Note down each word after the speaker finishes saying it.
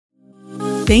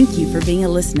Thank you for being a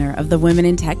listener of the Women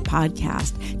in Tech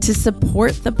podcast. To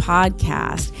support the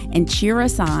podcast and cheer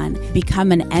us on,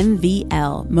 become an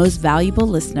MVL, Most Valuable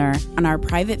Listener, on our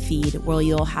private feed where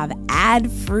you'll have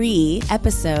ad-free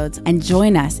episodes and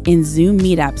join us in Zoom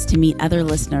meetups to meet other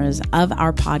listeners of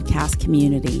our podcast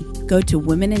community. Go to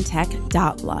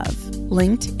womenintech.love,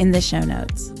 linked in the show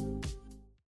notes.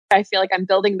 I feel like I'm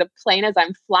building the plane as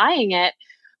I'm flying it.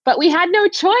 But we had no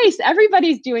choice.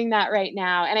 Everybody's doing that right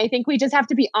now. And I think we just have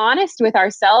to be honest with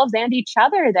ourselves and each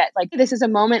other that this is a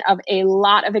moment of a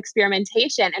lot of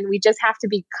experimentation and we just have to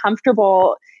be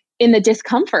comfortable in the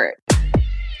discomfort.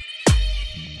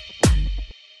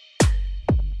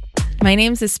 My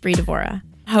name's Espree Devora,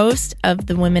 host of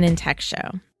the Women in Tech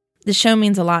Show. The show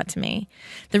means a lot to me.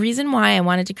 The reason why I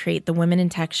wanted to create the Women in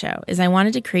Tech Show is I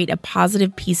wanted to create a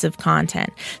positive piece of content,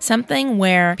 something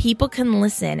where people can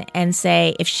listen and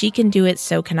say, if she can do it,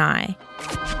 so can I.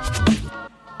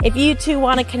 If you too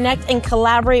want to connect and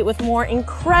collaborate with more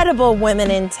incredible women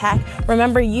in tech,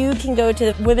 remember you can go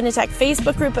to the Women in Tech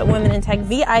Facebook group at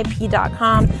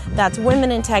womenintechvip.com. That's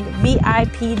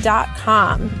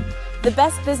womenintechvip.com. The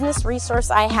best business resource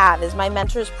I have is my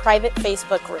mentor's private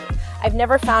Facebook group. I've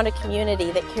never found a community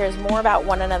that cares more about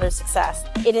one another's success.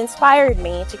 It inspired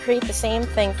me to create the same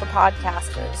thing for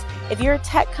podcasters. If you're a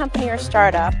tech company or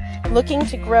startup looking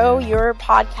to grow your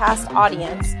podcast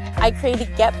audience, I created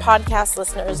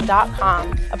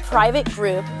getpodcastlisteners.com, a private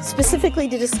group specifically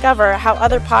to discover how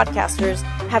other podcasters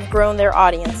have grown their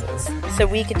audiences, so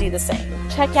we could do the same.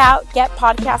 Check out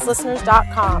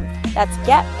getpodcastlisteners.com. That's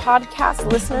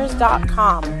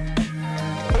getpodcastlisteners.com.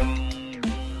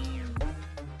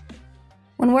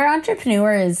 When we're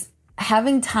entrepreneurs,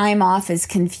 having time off is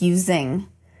confusing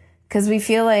because we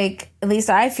feel like, at least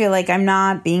I feel like I'm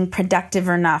not being productive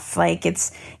enough. Like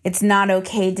it's not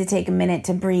okay to take a minute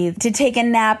to breathe, to take a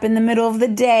nap in the middle of the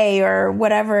day or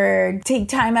whatever, take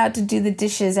time out to do the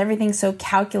dishes. Everything's so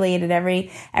calculated.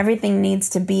 Everything needs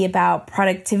to be about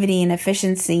productivity and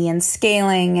efficiency and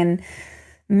scaling and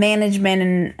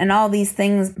management and all these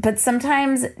things. But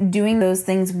sometimes doing those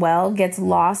things well gets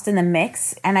lost in the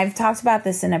mix. And I've talked about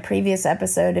this in a previous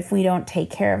episode, if we don't take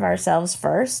care of ourselves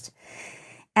first.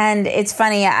 And it's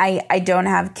funny, I don't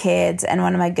have kids, and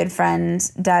one of my good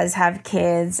friends does have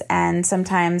kids, and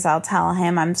sometimes I'll tell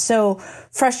him I'm so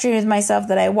frustrated with myself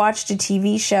that I watched a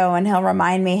TV show, and he'll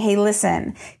remind me, hey,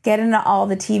 listen, get into all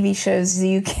the TV shows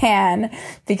you can,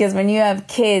 because when you have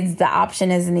kids, the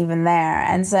option isn't even there.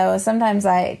 And so sometimes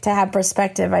to have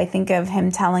perspective, I think of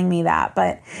him telling me that.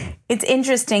 But it's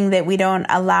interesting that we don't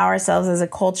allow ourselves as a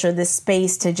culture this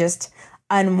space to just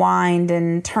unwind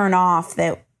and turn off,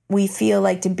 that we feel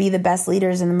like to be the best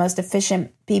leaders and the most efficient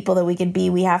people that we could be,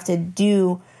 we have to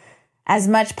do as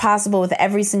much possible with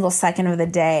every single second of the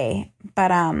day.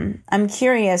 But I'm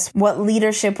curious what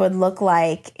leadership would look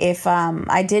like if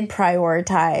I did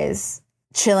prioritize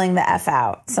chilling the F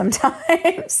out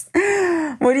sometimes.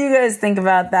 What do you guys think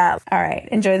about that? All right,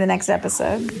 enjoy the next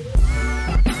episode.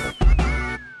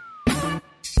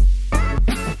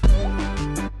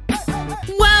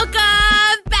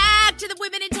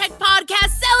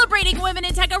 Celebrating women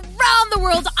in tech around the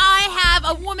world. I have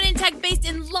a woman in tech based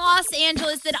in Los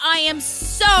Angeles that I am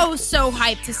so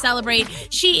hyped to celebrate.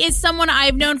 She is someone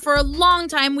I've known for a long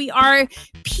time. We are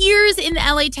peers in the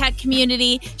LA tech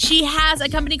community. She has a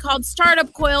company called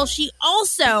Startup Coil. She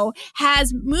also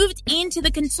has moved into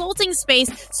the consulting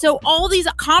space. So all these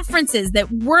conferences that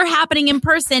were happening in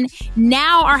person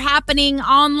now are happening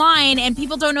online, and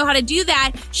people don't know how to do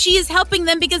that. She is helping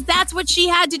them because that's what she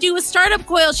had to do with Startup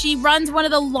Coil. She runs one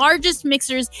of the largest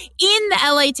mixers in the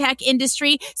LA tech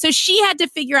industry. So she had to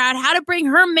figure out how to bring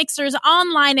her mixers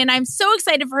online. And I'm so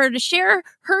excited for her to share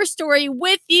her story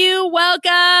with you.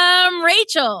 Welcome,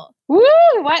 Rachel. Woo!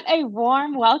 What a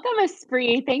warm welcome,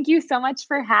 Espree. Thank you so much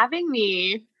for having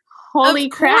me. Holy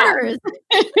crap. Rachel,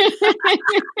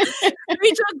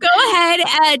 go ahead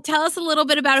and tell us a little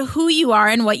bit about who you are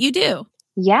and what you do.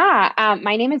 Yeah,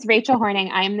 my name is Rachel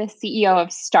Horning. I am the CEO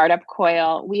of Startup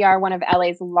Coil. We are one of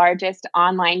LA's largest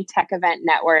online tech event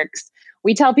networks.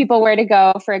 We tell people where to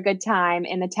go for a good time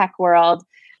in the tech world.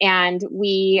 And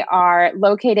we are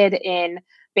located in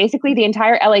basically the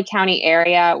entire LA County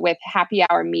area with happy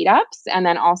hour meetups. And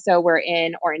then also we're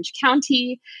in Orange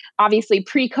County. Obviously,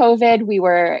 pre-COVID, we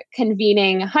were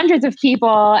convening hundreds of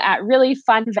people at really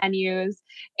fun venues.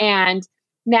 And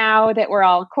now that we're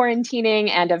all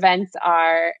quarantining and events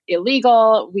are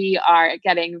illegal, we are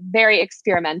getting very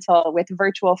experimental with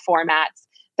virtual formats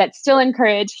that still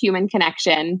encourage human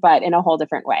connection, but in a whole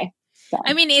different way. So.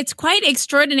 I mean, it's quite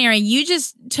extraordinary. You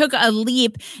just took a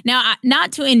leap. Now,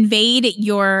 not to invade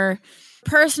your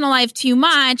personal life too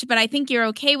much, but I think you're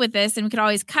okay with this and we could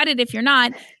always cut it if you're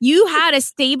not. You had a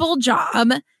stable job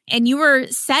and you were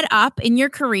set up in your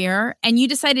career and you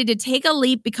decided to take a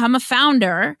leap, become a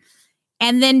founder.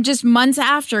 And then just months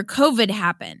after, COVID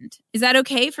happened. Is that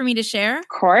okay for me to share? Of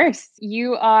course.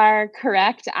 You are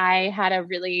correct. I had a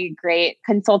really great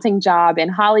consulting job in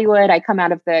Hollywood. I come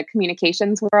out of the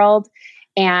communications world.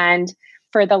 And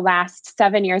for the last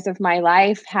 7 years of my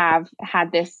life, have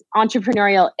had this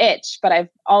entrepreneurial itch, but I've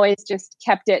always just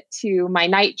kept it to my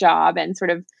night job and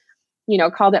sort of,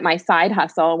 called it my side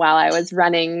hustle while I was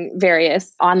running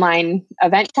various online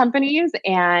event companies,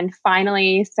 and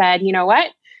finally said, you know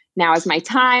what? Now is my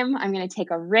time. I'm going to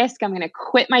take a risk. I'm going to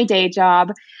quit my day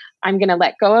job. I'm going to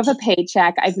let go of a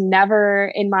paycheck. I've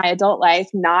never in my adult life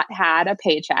not had a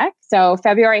paycheck. So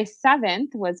February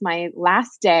 7th was my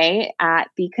last day at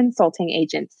the consulting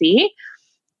agency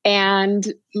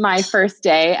and my first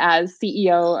day as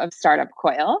CEO of Startup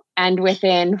Coil. And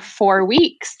within 4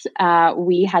 weeks,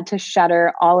 we had to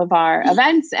shutter all of our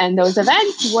events. And those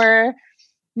events were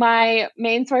my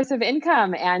main source of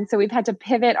income. And so we've had to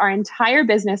pivot our entire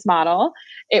business model.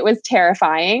 It was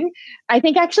terrifying. I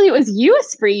think actually it was you,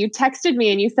 Espree. You texted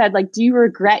me and you said, do you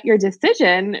regret your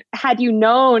decision? Had you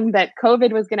known that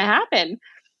COVID was going to happen?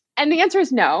 And the answer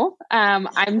is no.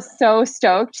 I'm so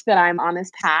stoked that I'm on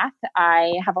this path.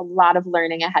 I have a lot of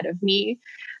learning ahead of me.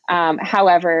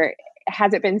 However,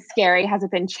 has it been scary? Has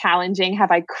it been challenging?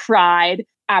 Have I cried?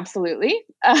 Absolutely.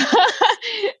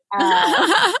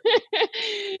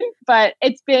 But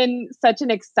it's been such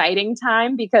an exciting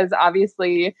time because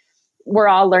obviously we're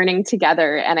all learning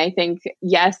together. And I think,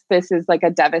 yes, this is like a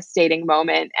devastating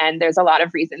moment. And there's a lot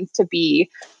of reasons to be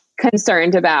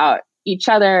concerned about each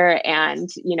other. And,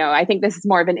 I think this is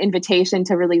more of an invitation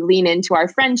to really lean into our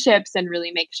friendships and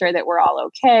really make sure that we're all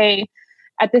okay.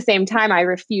 At the same time, I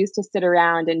refuse to sit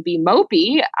around and be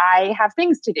mopey. I have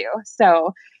things to do.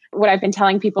 So what I've been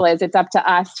telling people is it's up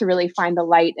to us to really find the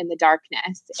light in the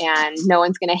darkness, and no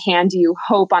one's going to hand you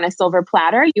hope on a silver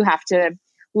platter. You have to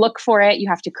look for it. You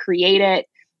have to create it.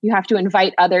 You have to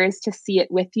invite others to see it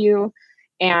with you.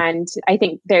 And I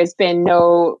think there's been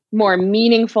no more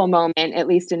meaningful moment, at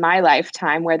least in my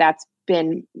lifetime, where that's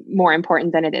been more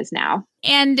important than it is now.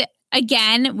 And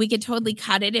again, we could totally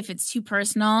cut it if it's too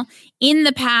personal. In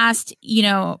the past,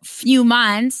 few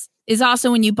months, is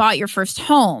also when you bought your first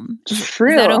home. True.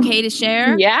 Is that okay to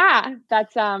share? Yeah,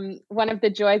 that's one of the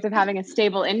joys of having a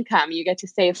stable income. You get to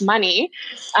save money.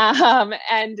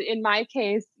 And in my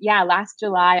case, last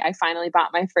July, I finally bought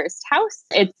my first house.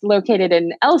 It's located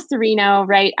in El Sereno,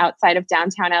 right outside of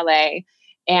downtown LA.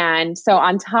 And so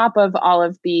on top of all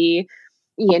of the,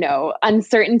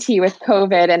 uncertainty with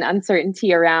COVID and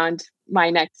uncertainty around my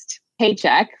next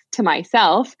paycheck to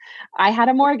myself, I had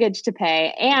a mortgage to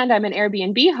pay, and I'm an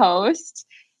Airbnb host.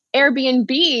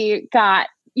 Airbnb got,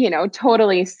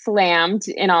 totally slammed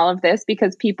in all of this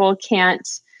because people can't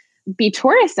be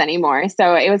tourists anymore.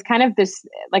 So it was kind of this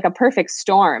like a perfect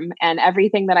storm, and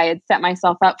everything that I had set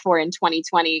myself up for in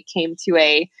 2020 came to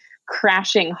a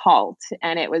crashing halt.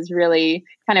 And it was really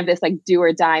kind of this like do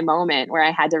or die moment where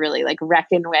I had to really like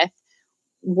reckon with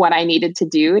what I needed to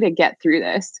do to get through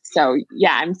this. So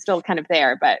I'm still kind of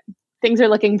there, but things are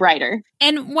looking brighter.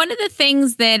 And one of the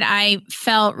things that I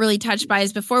felt really touched by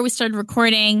is before we started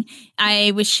recording,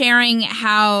 I was sharing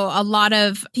how a lot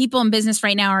of people in business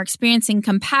right now are experiencing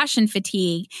compassion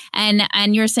fatigue.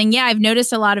 And you're saying, I've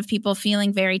noticed a lot of people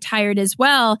feeling very tired as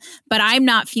well, but I'm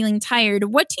not feeling tired.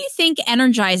 What do you think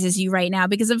energizes you right now?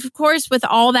 Because of course, with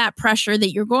all that pressure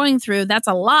that you're going through, that's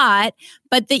a lot,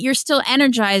 but that you're still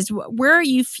energized. Where are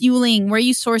you fueling? Where are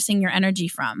you sourcing your energy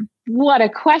from? What a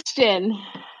question.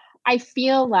 I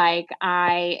feel like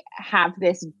I have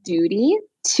this duty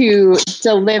to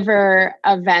deliver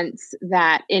events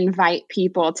that invite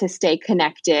people to stay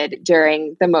connected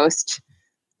during the most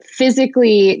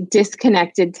physically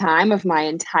disconnected time of my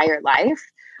entire life.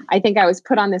 I think I was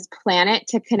put on this planet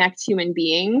to connect human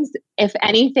beings. If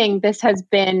anything, this has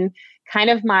been kind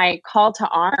of my call to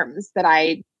arms that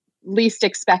I least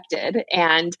expected.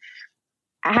 And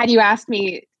had you asked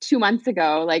me 2 months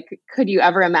ago, could you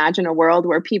ever imagine a world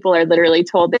where people are literally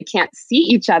told they can't see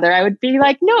each other? I would be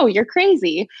like, no, you're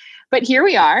crazy. But here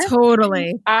we are.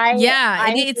 Totally.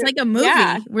 It's like a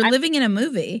movie. We're living in a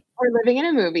movie. We're living in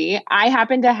a movie. I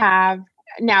happen to have,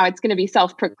 now it's going to be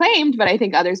self-proclaimed, but I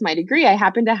think others might agree. I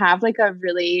happen to have like a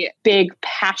really big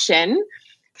passion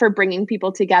for bringing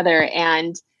people together.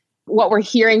 And what we're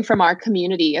hearing from our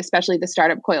community, especially the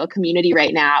Startup Coil community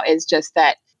right now, is just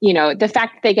that the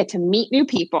fact that they get to meet new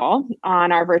people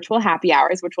on our virtual happy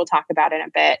hours, which we'll talk about in a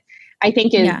bit, I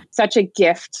think is such a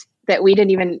gift that we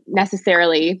didn't even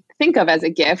necessarily think of as a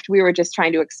gift. We were just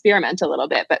trying to experiment a little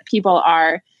bit, but people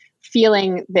are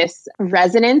feeling this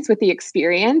resonance with the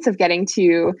experience of getting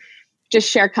to just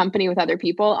share company with other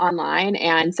people online.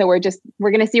 And so we're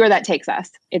going to see where that takes us.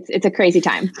 It's a crazy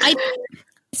time.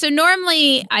 So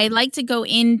normally I like to go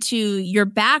into your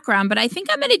background, but I think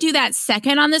I'm going to do that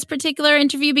second on this particular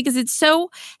interview because it's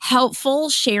so helpful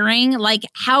sharing, like,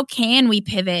 how can we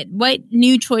pivot? What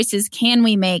new choices can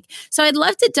we make? So I'd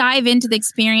love to dive into the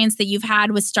experience that you've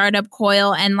had with Startup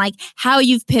Coil and like how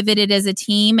you've pivoted as a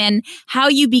team and how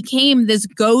you became this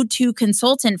go-to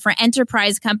consultant for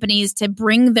enterprise companies to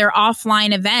bring their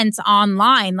offline events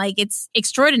online. Like, it's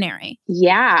extraordinary.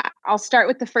 Yeah. I'll start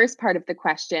with the first part of the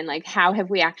question. Like, how have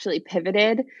we actually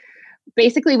pivoted?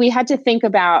 Basically, we had to think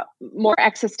about more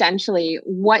existentially,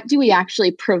 what do we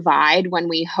actually provide when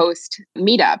we host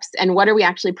meetups? And what are we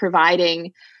actually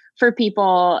providing for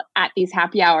people at these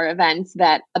happy hour events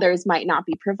that others might not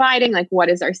be providing? Like, what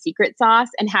is our secret sauce?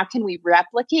 And how can we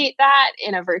replicate that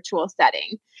in a virtual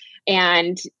setting?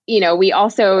 And, we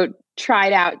also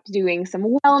tried out doing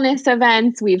some wellness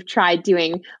events. We've tried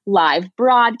doing live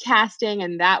broadcasting,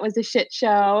 and that was a shit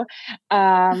show.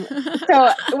 So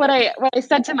what I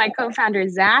said to my co-founder,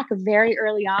 Zach, very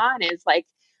early on is like,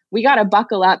 we got to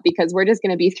buckle up because we're just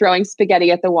going to be throwing spaghetti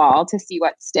at the wall to see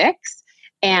what sticks.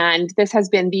 And this has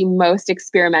been the most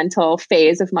experimental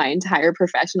phase of my entire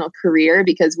professional career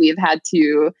because we've had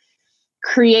to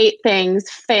create things,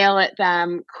 fail at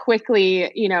them,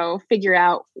 quickly, figure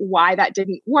out why that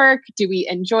didn't work. Do we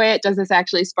enjoy it? Does this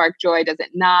actually spark joy? Does it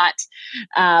not?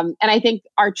 And I think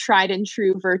our tried and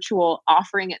true virtual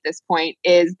offering at this point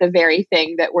is the very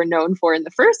thing that we're known for in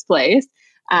the first place,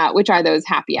 which are those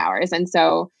happy hours. And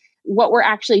so what we're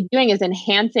actually doing is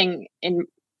enhancing, in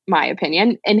my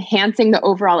opinion, enhancing the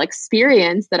overall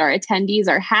experience that our attendees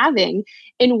are having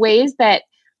in ways that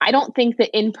I don't think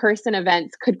that in-person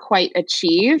events could quite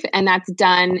achieve. And that's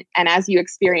done, and as you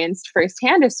experienced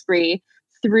firsthand, Espree,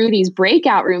 through these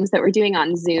breakout rooms that we're doing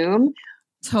on Zoom.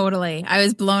 Totally. I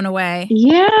was blown away.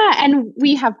 Yeah. And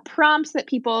we have prompts that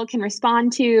people can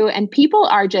respond to, and people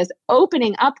are just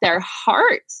opening up their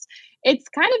hearts. It's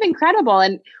kind of incredible.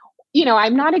 And,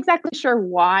 I'm not exactly sure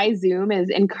why Zoom is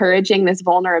encouraging this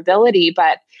vulnerability,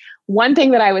 but one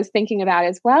thing that I was thinking about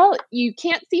is, well, you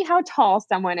can't see how tall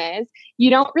someone is. You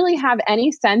don't really have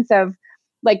any sense of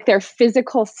like their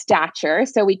physical stature.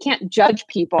 So we can't judge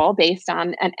people based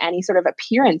on any sort of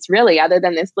appearance really, other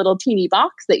than this little teeny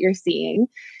box that you're seeing.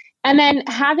 And then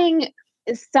having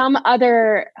some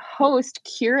other host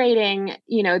curating,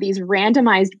 these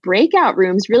randomized breakout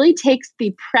rooms really takes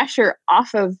the pressure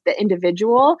off of the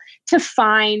individual to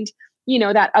find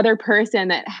that other person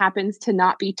that happens to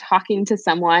not be talking to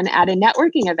someone at a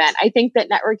networking event. I think that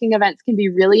networking events can be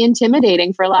really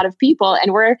intimidating for a lot of people,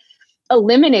 and we're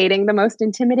eliminating the most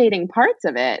intimidating parts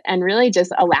of it and really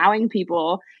just allowing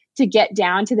people to get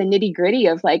down to the nitty gritty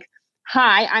of like,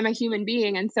 hi, I'm a human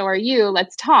being and so are you,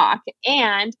 let's talk.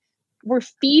 And we're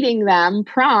feeding them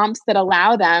prompts that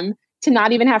allow them to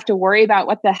not even have to worry about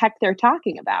what the heck they're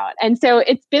talking about. And so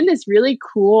it's been this really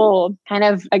cool kind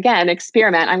of, again,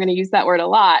 experiment. I'm going to use that word a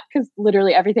lot because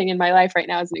literally everything in my life right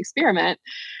now is an experiment.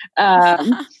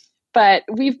 But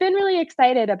we've been really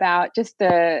excited about just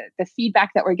the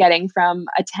feedback that we're getting from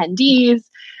attendees.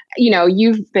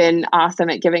 You've been awesome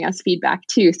at giving us feedback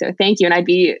too. So thank you. And I'd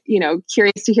be,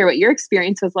 curious to hear what your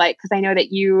experience was like, because I know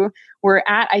that you were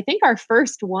at, I think, our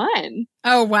first one.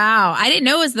 Oh, wow. I didn't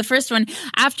know it was the first one.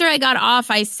 After I got off,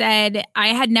 I said I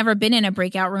had never been in a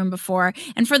breakout room before.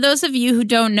 And for those of you who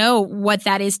don't know what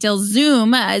that is still,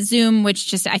 Zoom, which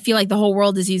just, I feel like the whole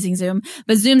world is using Zoom,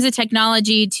 but Zoom's a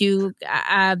technology to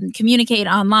communicate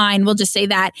online. We'll just say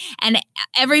that. And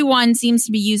everyone seems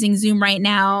to be using Zoom right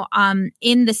now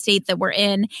in the state that we're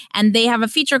in. And they have a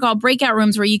feature called breakout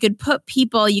rooms where you could put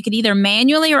people, you could either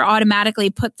manually or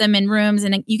automatically put them in rooms,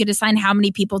 and you could assign how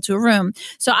many people to a room.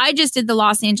 So I just did the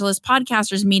Los Angeles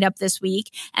Podcasters meetup this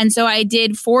week. And so I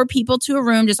did 4 people to a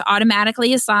room, just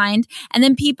automatically assigned. And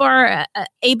then people are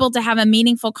able to have a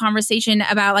meaningful conversation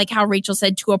about, like how Rachel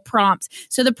said, to a prompt.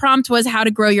 So the prompt was how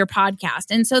to grow your podcast.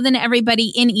 And so then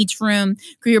everybody in each room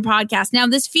grew your podcast. Now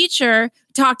this feature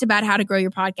talked about how to grow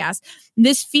your podcast.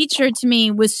 This feature to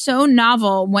me was so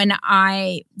novel when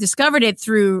I discovered it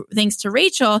through thanks to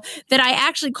Rachel that I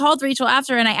actually called Rachel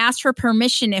after and I asked her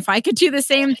permission if I could do the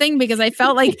same thing because I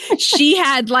felt like she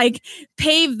had like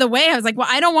paved the way. I was like, well,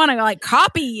 I don't want to like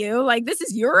copy you. Like, this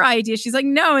is your idea. She's like,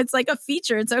 no, it's like a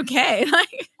feature. It's okay.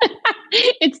 Like,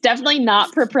 it's definitely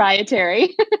not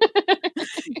proprietary.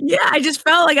 Yeah, I just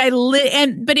felt like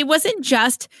but it wasn't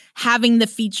just having the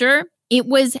feature. It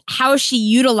was how she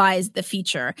utilized the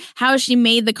feature, how she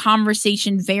made the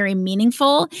conversation very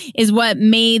meaningful is what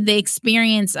made the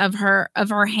experience of her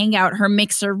hangout, her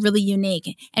mixer really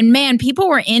unique. And man, people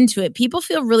were into it. People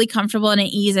feel really comfortable and at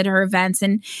ease at her events.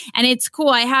 And it's cool.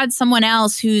 I had someone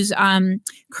else who's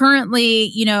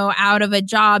currently, out of a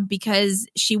job because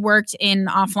she worked in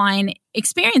offline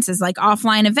experiences like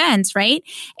offline events, right?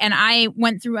 And I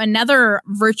went through another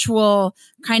virtual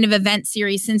kind of event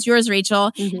series since yours,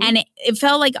 Rachel. Mm-hmm. And it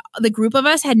felt like the group of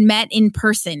us had met in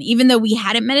person. Even though we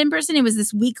hadn't met in person, it was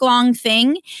this week-long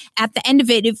thing. At the end of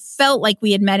it, it felt like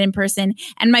we had met in person.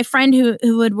 And my friend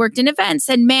who had worked in events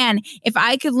said, man, if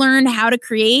I could learn how to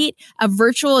create a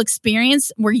virtual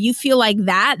experience where you feel like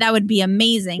that would be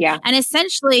amazing. Yeah. And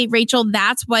essentially, Rachel,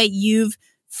 that's what you've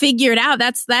figured out.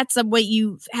 That's what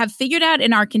you have figured out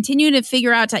and are continuing to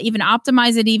figure out to even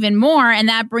optimize it even more. And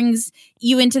that brings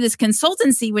you into this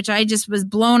consultancy, which I just was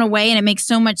blown away, and it makes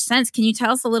so much sense. Can you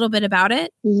tell us a little bit about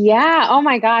it? Yeah. Oh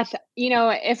my gosh.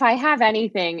 If I have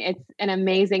anything, it's an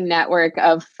amazing network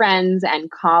of friends and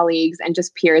colleagues and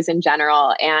just peers in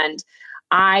general. And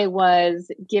I was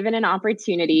given an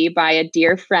opportunity by a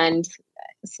dear friend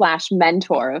 /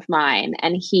 mentor of mine,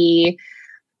 and he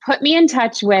put me in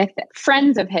touch with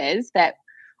friends of his that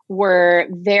were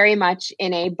very much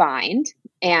in a bind,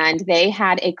 and they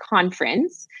had a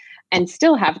conference and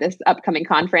still have this upcoming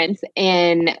conference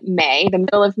in May, the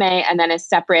middle of May, and then a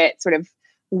separate sort of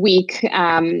week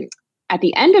at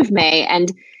the end of May.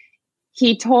 And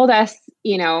he told us,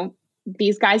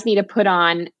 these guys need to put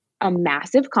on a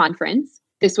massive conference.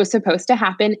 This was supposed to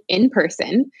happen in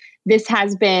person. This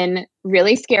has been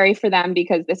really scary for them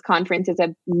because this conference is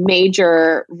a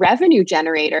major revenue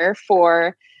generator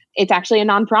it's actually a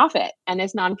nonprofit. And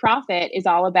this nonprofit is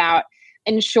all about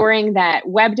ensuring that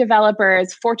web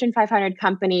developers, Fortune 500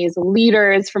 companies,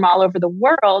 leaders from all over the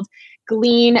world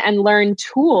glean and learn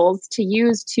tools to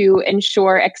use to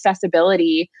ensure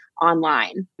accessibility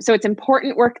online. So it's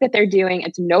important work that they're doing.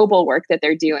 It's noble work that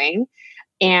they're doing.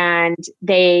 And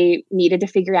they needed to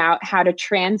figure out how to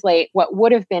translate what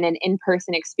would have been an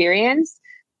in-person experience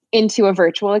into a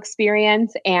virtual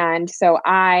experience. And so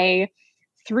I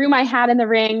threw my hat in the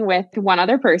ring with one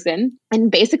other person and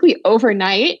basically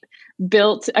overnight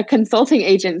built a consulting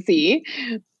agency.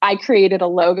 I created a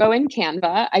logo in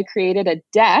Canva. I created a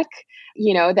deck,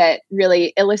 that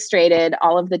really illustrated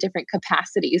all of the different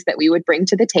capacities that we would bring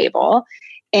to the table.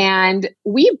 And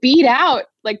we beat out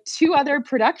like 2 other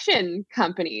production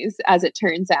companies, as it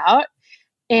turns out.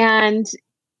 And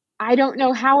I don't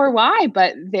know how or why,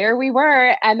 but there we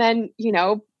were. And then,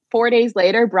 4 days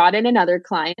later, brought in another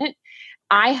client.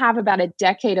 I have about a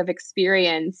decade of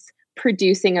experience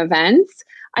producing events.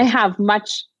 I have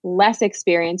much less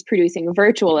experience producing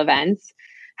virtual events.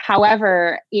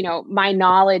 However, my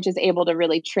knowledge is able to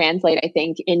really translate, I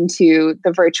think, into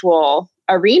the virtual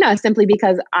arena simply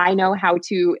because I know how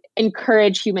to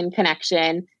encourage human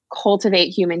connection, cultivate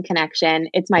human connection.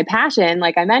 It's my passion,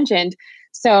 like I mentioned.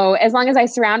 So as long as I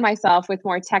surround myself with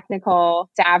more technical,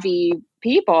 savvy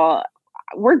people,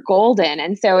 we're golden.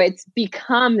 And so it's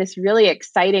become this really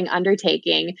exciting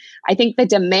undertaking. I think the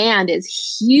demand is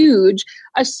huge,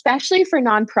 especially for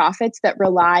nonprofits that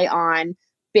rely on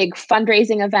big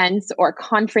fundraising events or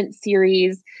conference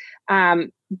series.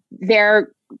 They're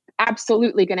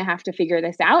absolutely going to have to figure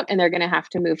this out, and they're going to have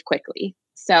to move quickly.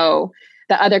 So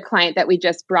the other client that we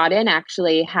just brought in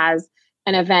actually has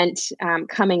an event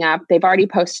coming up. They've already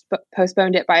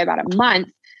postponed it by about a month,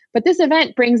 but this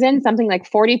event brings in something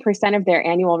like 40% of their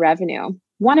annual revenue,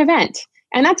 one event.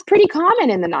 And that's pretty common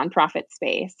in the nonprofit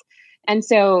space. And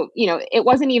so, it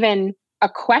wasn't even a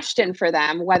question for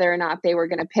them whether or not they were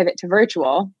going to pivot to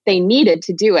virtual. They needed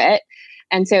to do it.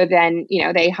 And so then,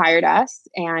 they hired us,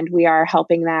 and we are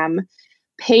helping them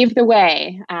pave the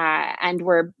way. And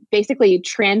we're basically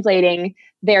translating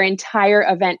their entire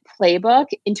event playbook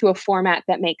into a format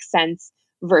that makes sense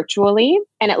virtually.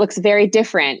 And it looks very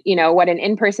different. What an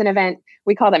in-person event,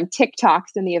 we call them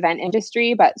TikToks in the event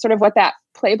industry, but sort of what that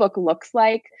playbook looks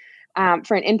like.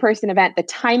 For an in-person event, the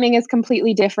timing is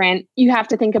completely different. You have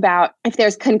to think about if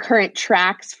there's concurrent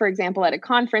tracks, for example, at a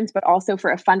conference, but also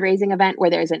for a fundraising event where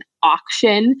there's an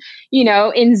auction.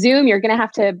 In Zoom, you're going to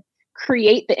have to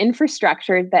create the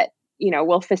infrastructure that,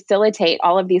 will facilitate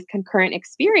all of these concurrent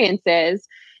experiences.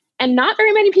 And not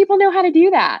very many people know how to do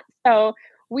that. So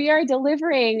we are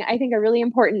delivering, I think, a really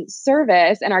important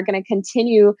service and are going to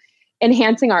continue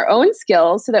enhancing our own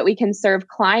skills so that we can serve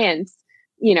clients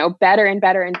better and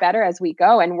better and better as we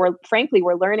go. And we're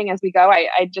learning as we go.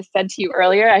 I just said to you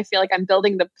earlier, I feel like I'm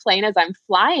building the plane as I'm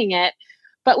flying it,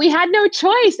 But we had no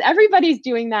choice. Everybody's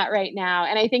doing that right now.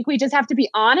 And I think we just have to be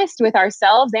honest with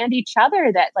ourselves and each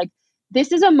other that like,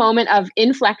 this is a moment of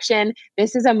inflection.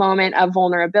 This is a moment of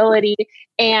vulnerability.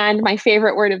 And my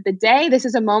favorite word of the day, this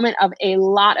is a moment of a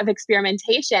lot of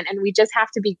experimentation. And we just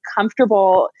have to be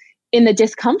comfortable in the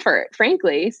discomfort,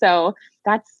 frankly. So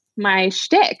that's my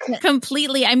shtick.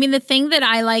 Completely. I mean, the thing that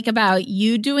I like about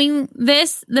you doing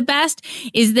this the best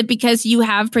is that because you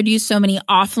have produced so many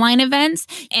offline events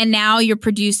and now you're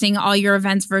producing all your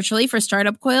events virtually for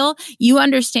Startup Coil, you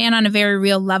understand on a very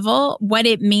real level what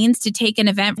it means to take an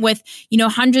event with,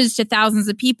 hundreds to thousands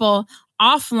of people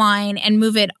offline and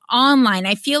move it online.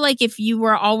 I feel like if you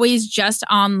were always just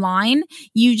online,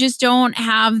 you just don't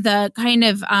have the kind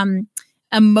of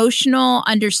emotional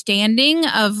understanding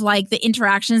of like the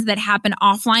interactions that happen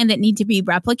offline that need to be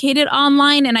replicated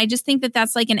online. And I just think that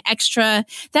that's like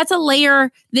that's a layer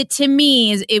that to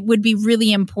me it would be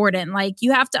really important. Like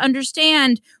you have to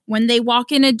understand when they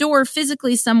walk in a door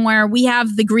physically somewhere, we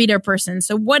have the greeter person.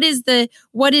 So what is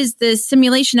the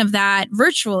simulation of that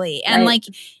virtually? And like,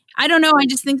 I don't know. I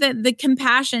just think that the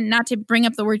compassion, not to bring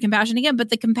up the word compassion again, but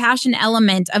the compassion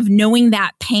element of knowing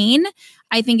that pain,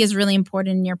 I think is really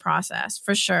important in your process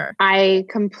for sure. I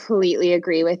completely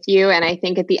agree with you. And I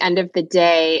think at the end of the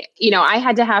day, I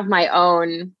had to have my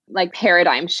own like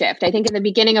paradigm shift. I think in the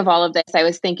beginning of all of this, I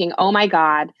was thinking, oh my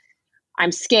God,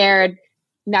 I'm scared.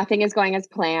 Nothing is going as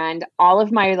planned. All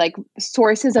of my like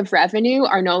sources of revenue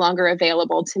are no longer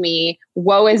available to me.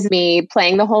 Woe is me,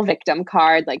 playing the whole victim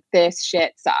card. Like this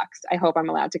shit sucks. I hope I'm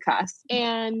allowed to cuss.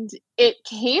 And it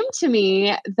came to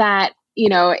me that,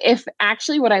 if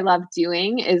actually what I love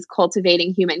doing is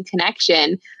cultivating human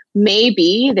connection,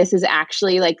 maybe this is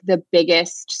actually like the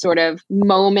biggest sort of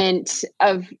moment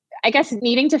of, I guess,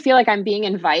 needing to feel like I'm being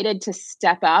invited to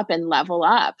step up and level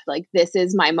up. Like this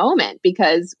is my moment,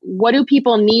 because what do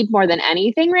people need more than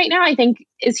anything right now, I think,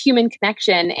 is human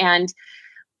connection. And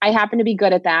I happen to be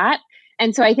good at that.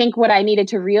 And so I think what I needed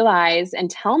to realize and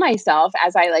tell myself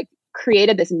as I like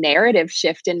created this narrative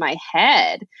shift in my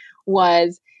head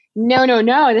was, no,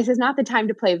 this is not the time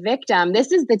to play victim.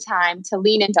 This is the time to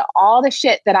lean into all the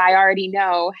shit that I already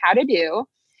know how to do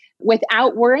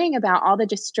without worrying about all the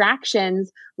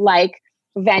distractions like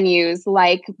venues,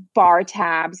 like bar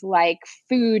tabs, like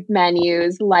food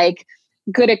menus, like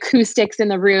good acoustics in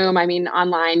the room. I mean,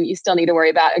 online, you still need to worry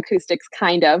about acoustics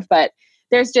kind of, but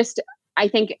there's just, I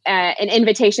think, an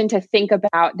invitation to think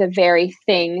about the very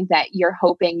thing that you're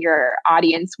hoping your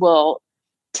audience will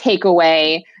take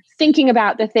away, thinking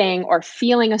about the thing or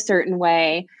feeling a certain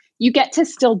way. You get to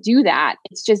still do that.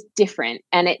 It's just different.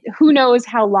 And who knows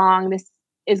how long this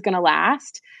is going to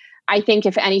last. I think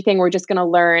if anything, we're just going to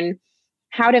learn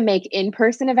how to make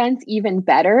in-person events even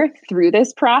better through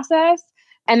this process.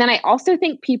 And then I also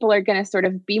think people are going to sort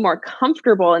of be more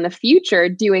comfortable in the future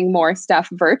doing more stuff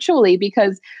virtually,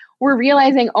 because we're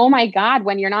realizing, oh my God,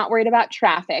 when you're not worried about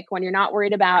traffic, when you're not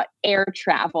worried about air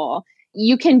travel,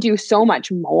 you can do so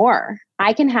much more.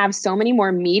 I can have so many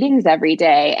more meetings every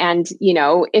day. And,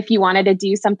 if you wanted to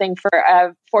do something for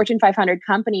a Fortune 500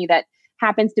 company that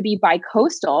happens to be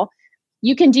bi-coastal,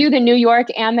 you can do the New York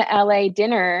and the LA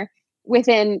dinner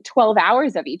within 12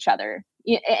 hours of each other.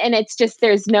 And it's just,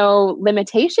 there's no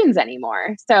limitations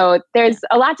anymore. So there's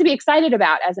a lot to be excited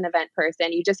about as an event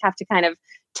person. You just have to kind of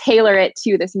tailor it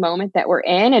to this moment that we're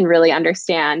in and really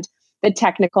understand the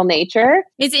technical nature.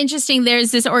 It's interesting.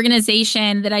 There's this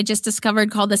organization that I just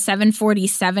discovered called the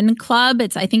 747 Club.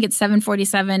 I think it's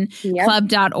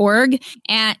 747club.org.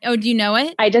 And do you know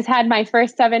it? I just had my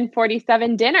first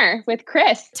 747 dinner with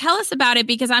Chris. Tell us about it,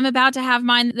 because I'm about to have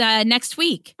mine next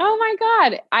week. Oh my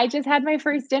God. I just had my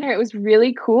first dinner. It was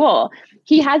really cool.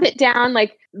 He has it down,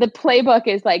 like the playbook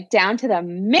is like down to the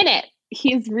minute.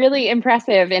 He's really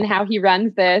impressive in how he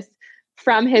runs this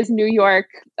from his New York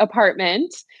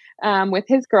apartment. With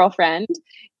his girlfriend.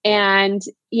 And,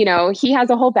 he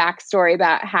has a whole backstory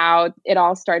about how it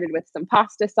all started with some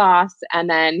pasta sauce.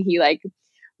 And then he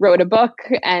wrote a book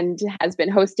and has been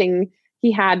hosting.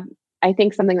 He had, I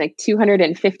think, something like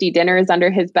 250 dinners under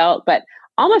his belt, but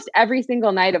almost every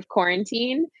single night of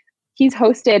quarantine, he's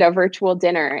hosted a virtual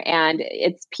dinner. And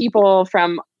it's people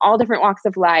from all different walks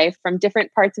of life, from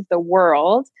different parts of the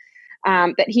world,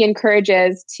 that he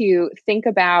encourages to think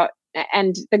about.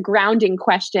 And the grounding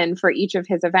question for each of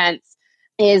his events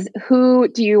is, who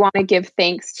do you want to give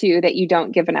thanks to that you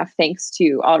don't give enough thanks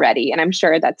to already? And I'm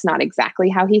sure that's not exactly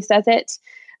how he says it,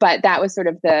 but that was sort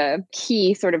of the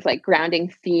key sort of like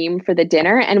grounding theme for the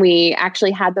dinner. And we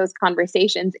actually had those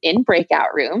conversations in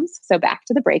breakout rooms. So back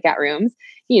to the breakout rooms,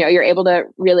 you're able to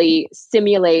really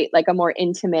simulate like a more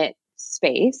intimate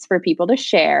space for people to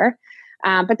share.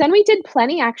 But then we did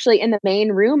plenty actually in the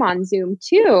main room on Zoom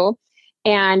too.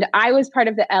 And I was part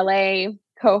of the LA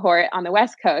cohort on the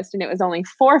West Coast, and it was only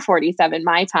 4:47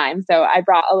 my time. So I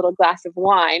brought a little glass of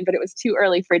wine, but it was too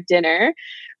early for dinner.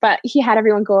 But he had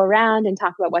everyone go around and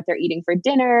talk about what they're eating for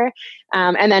dinner,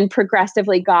 and then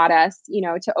progressively got us,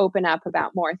 to open up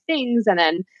about more things. And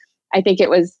then I think it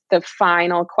was the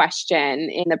final question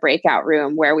in the breakout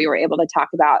room where we were able to talk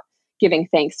about giving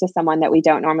thanks to someone that we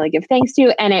don't normally give thanks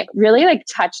to. And it really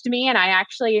touhed me. And I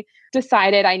actually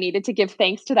decided I needed to give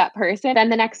thanks to that person.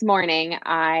 And the next morning,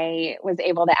 I was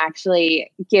able to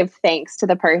actually give thanks to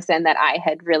the person that I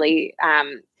had really,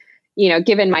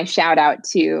 given my shout out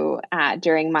to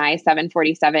during my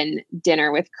 747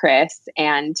 dinner with Chris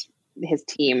and his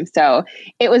team. So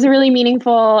it was a really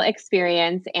meaningful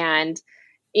experience. And,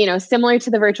 similar to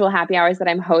the virtual happy hours that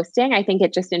I'm hosting, I think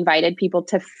it just invited people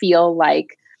to feel like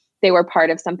they were part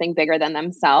of something bigger than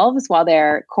themselves while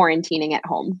they're quarantining at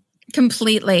home.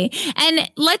 Completely.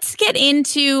 And let's get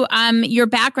into your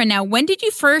background now. When did you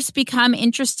first become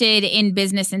interested in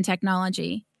business and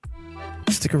technology?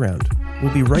 Stick around.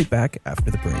 We'll be right back after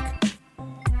the break.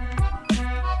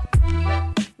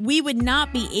 We would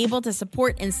not be able to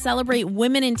support and celebrate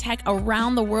women in tech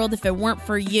around the world if it weren't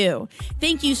for you.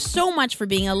 Thank you so much for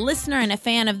being a listener and a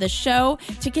fan of the show.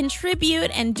 To contribute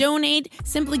and donate,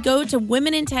 simply go to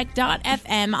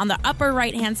womenintech.fm on the upper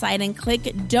right-hand side and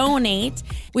click donate,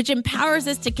 which empowers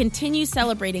us to continue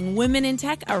celebrating women in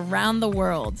tech around the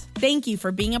world. Thank you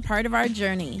for being a part of our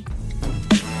journey.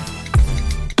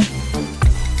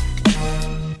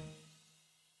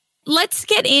 Let's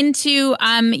get into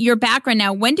your background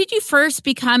now. When did you first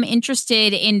become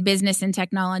interested in business and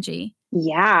technology?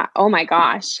 Yeah. Oh my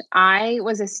gosh. I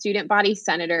was a student body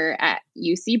senator at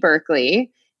UC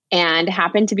Berkeley and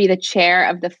happened to be the chair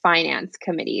of the finance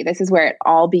committee. This is where it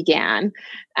all began.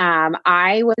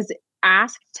 I was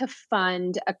asked to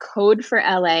fund a Code for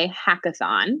LA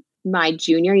hackathon my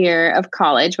junior year of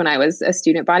college when I was a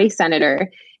student body senator.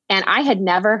 And I had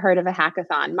never heard of a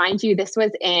hackathon. Mind you, this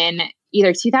was in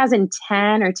either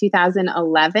 2010 or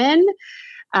 2011.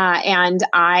 And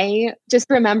I just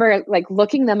remember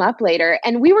looking them up later.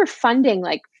 And we were funding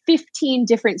 15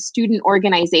 different student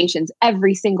organizations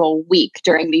every single week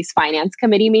during these finance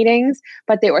committee meetings.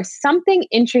 But there was something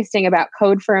interesting about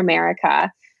Code for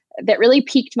America that really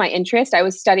piqued my interest. I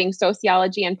was studying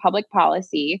sociology and public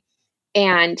policy.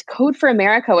 And Code for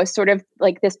America was sort of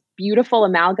this beautiful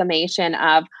amalgamation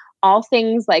of all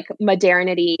things like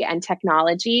modernity and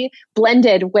technology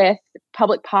blended with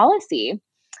public policy.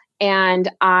 And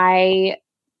I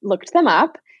looked them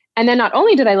up. And then not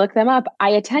only did I look them up, I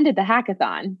attended the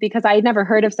hackathon because I had never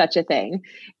heard of such a thing.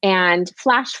 And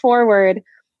flash forward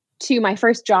to my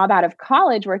first job out of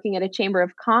college working at a chamber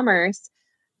of commerce,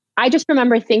 I just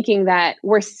remember thinking that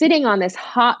we're sitting on this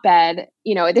hotbed.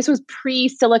 This was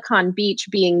pre-Silicon Beach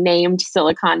being named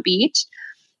Silicon Beach.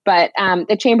 But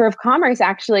the Chamber of Commerce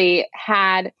actually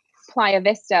had Playa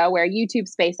Vista, where YouTube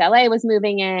Space LA was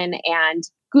moving in, and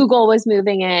Google was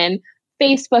moving in,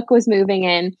 Facebook was moving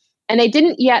in, and they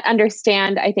didn't yet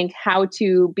understand, I think, how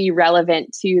to be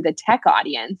relevant to the tech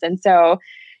audience. And so,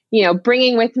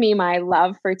 bringing with me my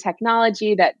love for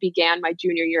technology that began my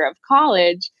junior year of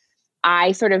college,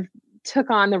 I sort of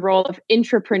took on the role of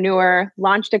intrapreneur,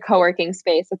 launched a co-working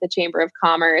space at the Chamber of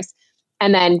Commerce,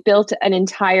 and then built an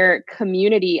entire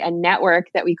community and network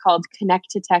that we called Connect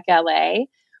to Tech LA,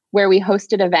 where we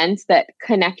hosted events that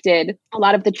connected a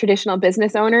lot of the traditional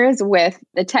business owners with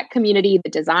the tech community,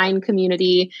 the design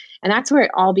community. And that's where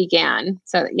it all began.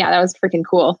 So yeah, that was freaking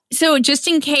cool. So just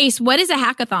in case, what is a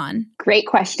hackathon? Great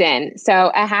question.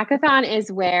 So a hackathon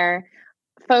is where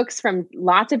folks from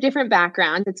lots of different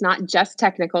backgrounds, it's not just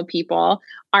technical people,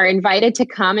 are invited to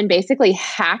come and basically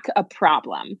hack a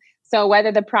problem. So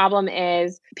whether the problem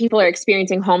is people are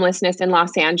experiencing homelessness in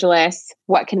Los Angeles,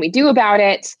 what can we do about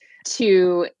it?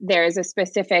 To there's a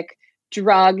specific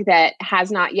drug that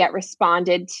has not yet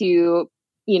responded to,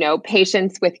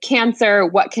 patients with cancer,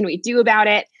 what can we do about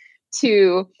it?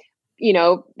 To,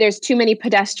 there's too many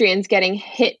pedestrians getting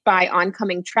hit by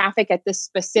oncoming traffic at this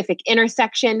specific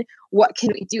intersection, what can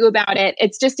we do about it?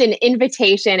 It's just an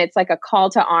invitation. It's like a call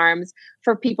to arms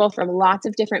for people from lots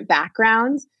of different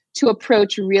backgrounds to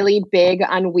approach really big,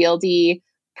 unwieldy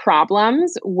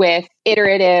problems with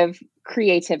iterative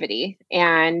creativity.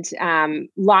 And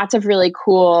lots of really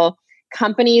cool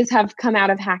companies have come out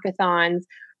of hackathons,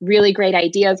 really great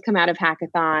ideas come out of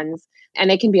hackathons, and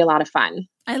they can be a lot of fun.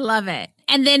 I love it.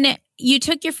 And then you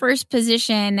took your first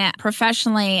position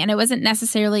professionally, and it wasn't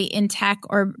necessarily in tech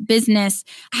or business.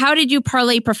 How did you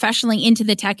parlay professionally into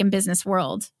the tech and business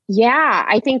world? Yeah,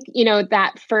 I think,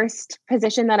 that first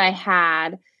position that I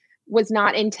had was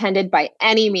not intended by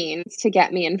any means to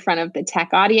get me in front of the tech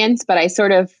audience, but I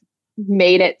sort of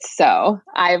made it so.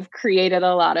 I've created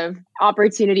a lot of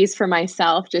opportunities for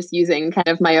myself just using kind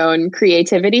of my own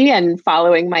creativity and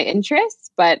following my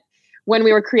interests. But when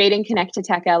we were creating Connect to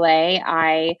Tech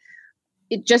LA,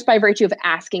 just by virtue of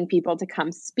asking people to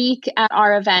come speak at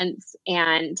our events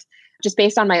and just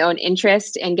based on my own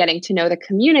interest and getting to know the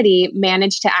community,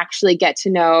 managed to actually get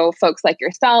to know folks like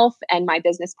yourself and my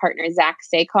business partner, Zach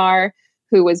Sekar,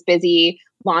 who was busy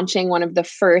launching one of the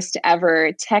first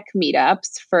ever tech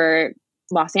meetups for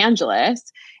Los Angeles.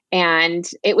 And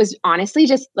it was honestly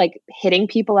just like hitting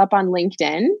people up on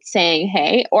LinkedIn saying,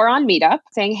 hey, or on Meetup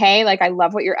saying, hey, like, I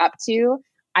love what you're up to.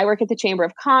 I work at the Chamber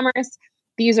of Commerce.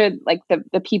 These are like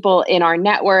the people in our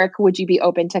network. Would you be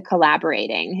open to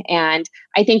collaborating? And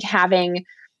I think having,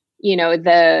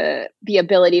 the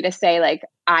ability to say like,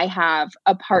 I have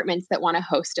apartments that want to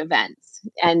host events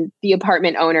and the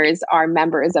apartment owners are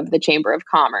members of the Chamber of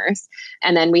Commerce.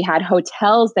 And then we had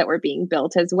hotels that were being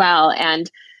built as well. And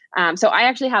so I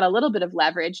actually had a little bit of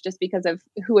leverage just because of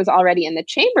who was already in the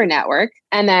chamber network.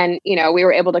 And then, we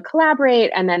were able to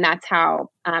collaborate. And then that's how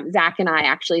Zach and I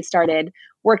actually started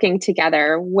working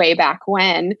together way back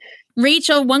when.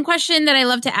 Rachel, one question that I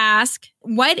love to ask,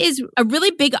 what is a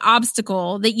really big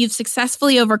obstacle that you've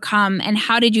successfully overcome and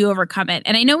how did you overcome it?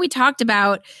 And I know we talked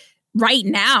about right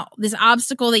now, this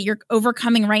obstacle that you're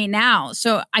overcoming right now.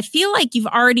 So I feel like you've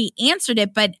already answered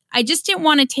it, but I just didn't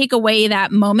want to take away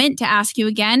that moment to ask you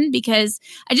again, because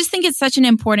I just think it's such an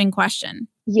important question.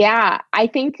 Yeah, I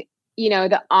think,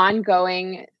 the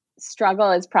ongoing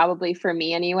struggle is probably for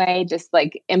me anyway, just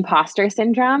like imposter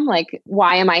syndrome. Like,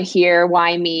 why am I here?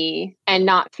 Why me? And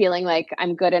not feeling like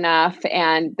I'm good enough.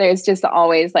 And there's just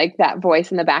always like that voice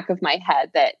in the back of my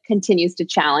head that continues to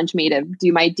challenge me to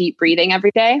do my deep breathing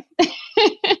every day.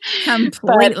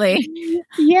 Completely.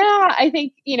 But, yeah, I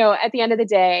think, at the end of the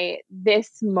day,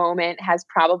 this moment has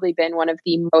probably been one of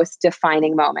the most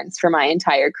defining moments for my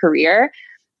entire career.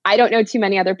 I don't know too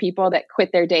many other people that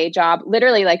quit their day job.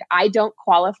 Literally, like, I don't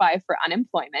qualify for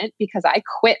unemployment because I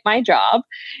quit my job.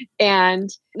 And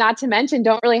not to mention,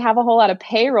 don't really have a whole lot of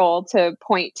payroll to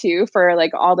point to for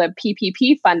like all the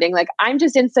PPP funding. Like, I'm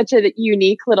just in such a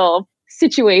unique little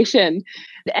situation.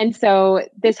 And so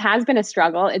this has been a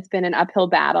struggle. It's been an uphill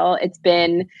battle. It's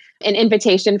been an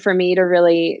invitation for me to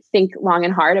really think long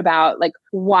and hard about like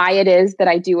why it is that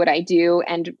I do what I do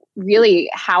and really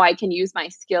how I can use my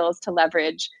skills to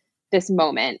leverage this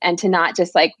moment and to not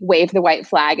just like wave the white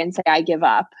flag and say, I give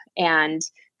up and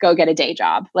go get a day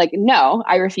job. Like, no,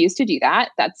 I refuse to do that.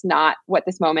 That's not what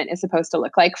this moment is supposed to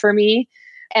look like for me.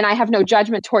 And I have no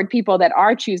judgment toward people that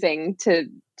are choosing to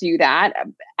do that.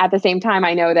 At the same time,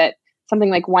 I know that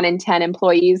something like 1 in 10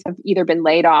 employees have either been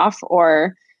laid off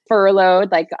or furloughed.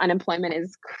 Like, unemployment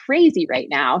is crazy right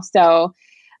now. So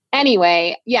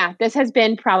anyway, yeah, this has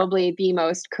been probably the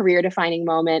most career defining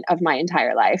moment of my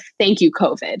entire life. Thank you,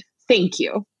 COVID. Thank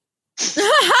you.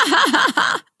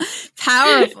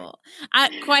 Powerful.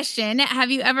 Question.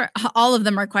 Have you ever, all of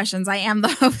them are questions. I am the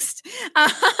host.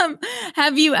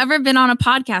 Have you ever been on a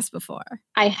podcast before?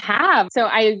 I have. So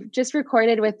I just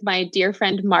recorded with my dear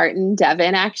friend, Martin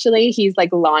Devin, actually. He's like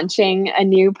launching a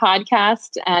new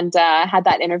podcast and had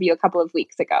that interview a couple of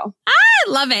weeks ago. I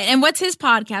love it. And what's his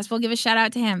podcast? We'll give a shout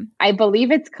out to him. I believe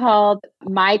it's called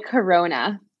My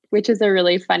Corona, which is a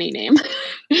really funny name.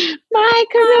 My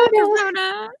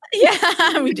Corona.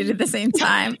 Yeah, we did it at the same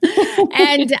time.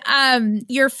 And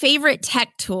your favorite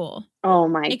tech tool? Oh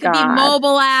my God. It could be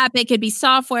mobile app, it could be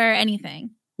software,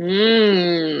 anything.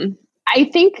 I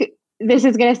think this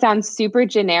is going to sound super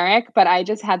generic, but I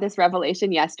just had this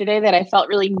revelation yesterday that I felt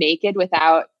really naked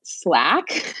without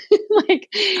Slack. Like,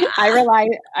 I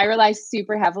rely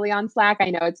super heavily on Slack. I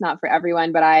know it's not for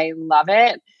everyone, but I love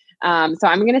it. So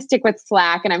I'm going to stick with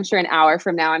Slack, and I'm sure an hour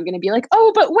from now, I'm going to be like,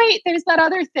 oh, but wait, there's that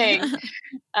other thing.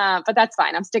 But that's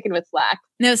fine. I'm sticking with Slack.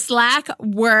 No, Slack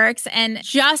works. And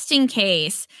just in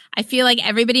case, I feel like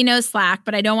everybody knows Slack,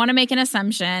 but I don't want to make an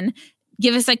assumption.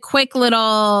 Give us a quick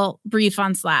little brief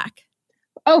on Slack.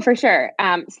 Oh, for sure.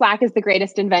 Slack is the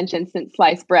greatest invention since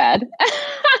sliced bread.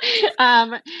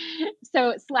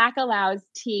 So Slack allows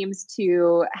teams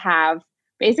to have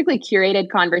basically curated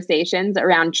conversations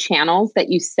around channels that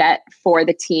you set for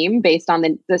the team based on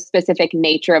the specific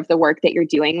nature of the work that you're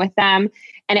doing with them.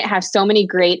 And it has so many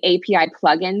great API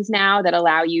plugins now that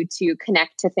allow you to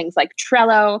connect to things like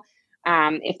Trello,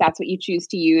 if that's what you choose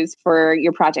to use for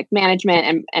your project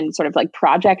management and sort of like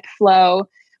project flow.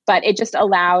 But it just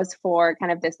allows for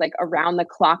kind of this like around the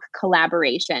clock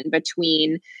collaboration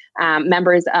between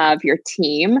members of your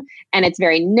team. And it's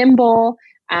very nimble.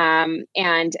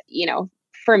 And, you know,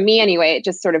 for me anyway, it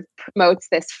just sort of promotes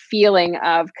this feeling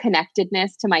of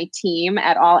connectedness to my team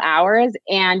at all hours.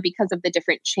 And because of the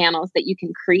different channels that you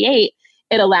can create,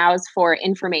 it allows for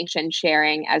information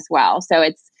sharing as well. So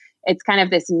it's kind of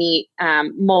this neat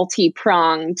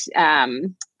multi-pronged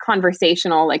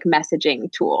conversational like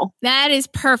messaging tool. That is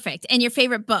perfect. And your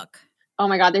favorite book? Oh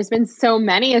my God, there's been so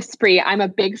many, Espree. I'm a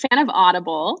big fan of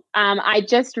Audible. I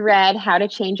just read How to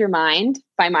Change Your Mind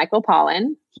by Michael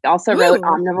Pollan. He also wrote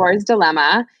Omnivore's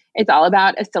Dilemma. It's all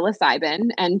about psilocybin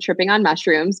and tripping on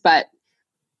mushrooms, but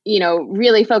you know,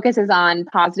 really focuses on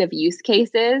positive use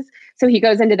cases. So he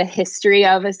goes into the history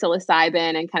of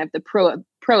psilocybin and kind of the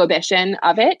prohibition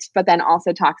of it, but then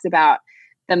also talks about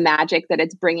the magic that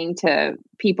it's bringing to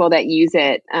people that use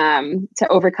it to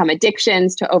overcome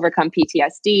addictions, to overcome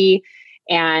PTSD.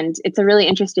 And it's a really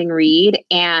interesting read.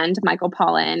 And Michael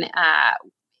Pollan,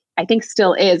 I think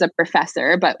still is a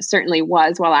professor, but certainly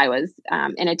was while I was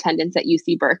in attendance at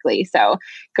UC Berkeley. So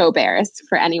go Bears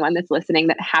for anyone that's listening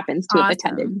that happens to have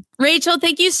attended. Rachel,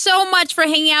 thank you so much for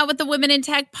hanging out with the Women in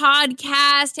Tech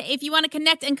podcast. If you want to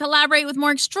connect and collaborate with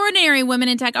more extraordinary women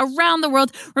in tech around the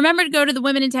world, remember to go to the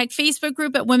Women in Tech Facebook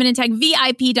group at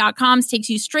womenintechvip.com. It takes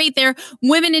you straight there.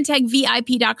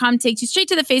 Womenintechvip.com takes you straight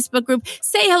to the Facebook group.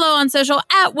 Say hello on social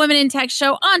at Women in Tech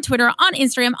Show on Twitter, on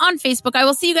Instagram, on Facebook. I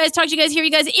will see you guys, talk to you guys, hear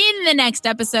you guys in the next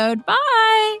episode.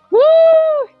 Bye. Woo!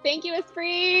 Thank you,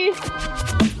 Espree.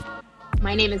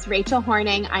 My name is Rachel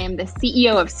Horning. I am the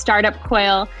CEO of Startup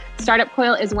Coil. Startup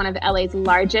Coil is one of LA's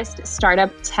largest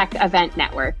startup tech event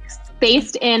networks,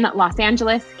 based in Los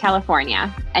Angeles,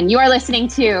 California. And you are listening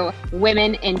to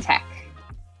Women in Tech.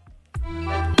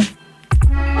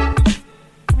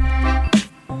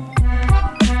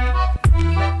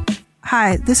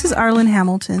 Hi, this is Arlen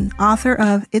Hamilton, author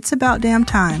of It's About Damn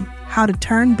Time, How to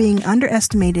Turn Being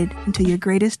Underestimated into Your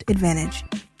Greatest Advantage.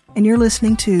 And you're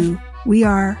listening to We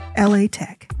Are LA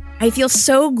Tech. I feel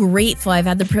so grateful I've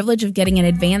had the privilege of getting an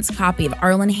advanced copy of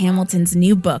Arlen Hamilton's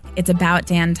new book, It's About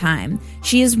Damn Time.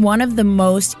 She is one of the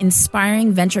most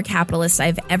inspiring venture capitalists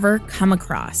I've ever come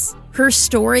across. Her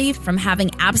story, from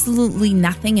having absolutely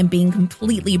nothing and being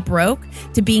completely broke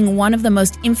to being one of the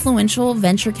most influential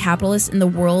venture capitalists in the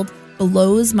world,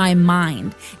 blows my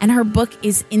mind. And her book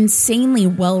is insanely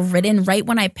well written. Right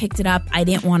when I picked it up, I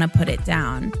didn't want to put it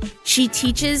down. She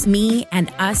teaches me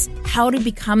and us how to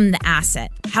become the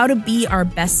asset, how to be our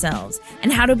best selves,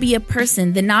 and how to be a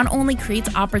person that not only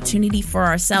creates opportunity for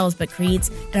ourselves, but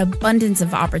creates an abundance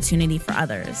of opportunity for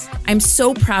others. I'm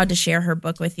so proud to share her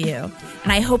book with you,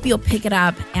 and I hope you'll pick it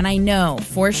up, and I know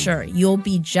for sure you'll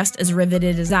be just as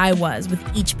riveted as I was with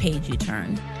each page you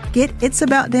turned. Get It's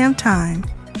About Damn Time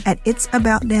at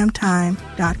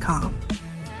itsaboutdamntime.com.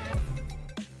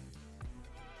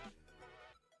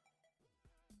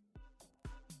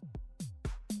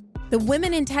 The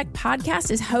Women in Tech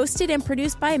podcast is hosted and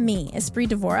produced by me, Espree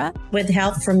Devora, with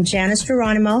help from Janice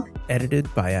Geronimo,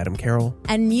 edited by Adam Carroll,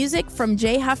 and music from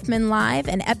Jay Huffman Live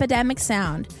and Epidemic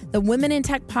Sound. The Women in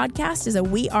Tech podcast is a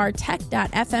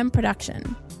wearetech.fm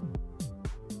production.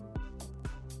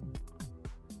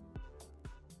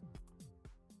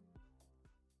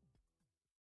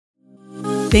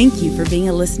 Thank you for being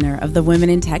a listener of the Women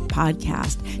in Tech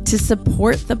podcast. To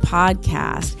support the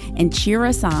podcast and cheer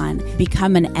us on,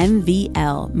 become an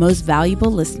MVL, Most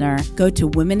Valuable Listener, go to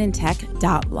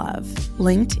womenintech.love,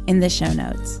 linked in the show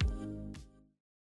notes.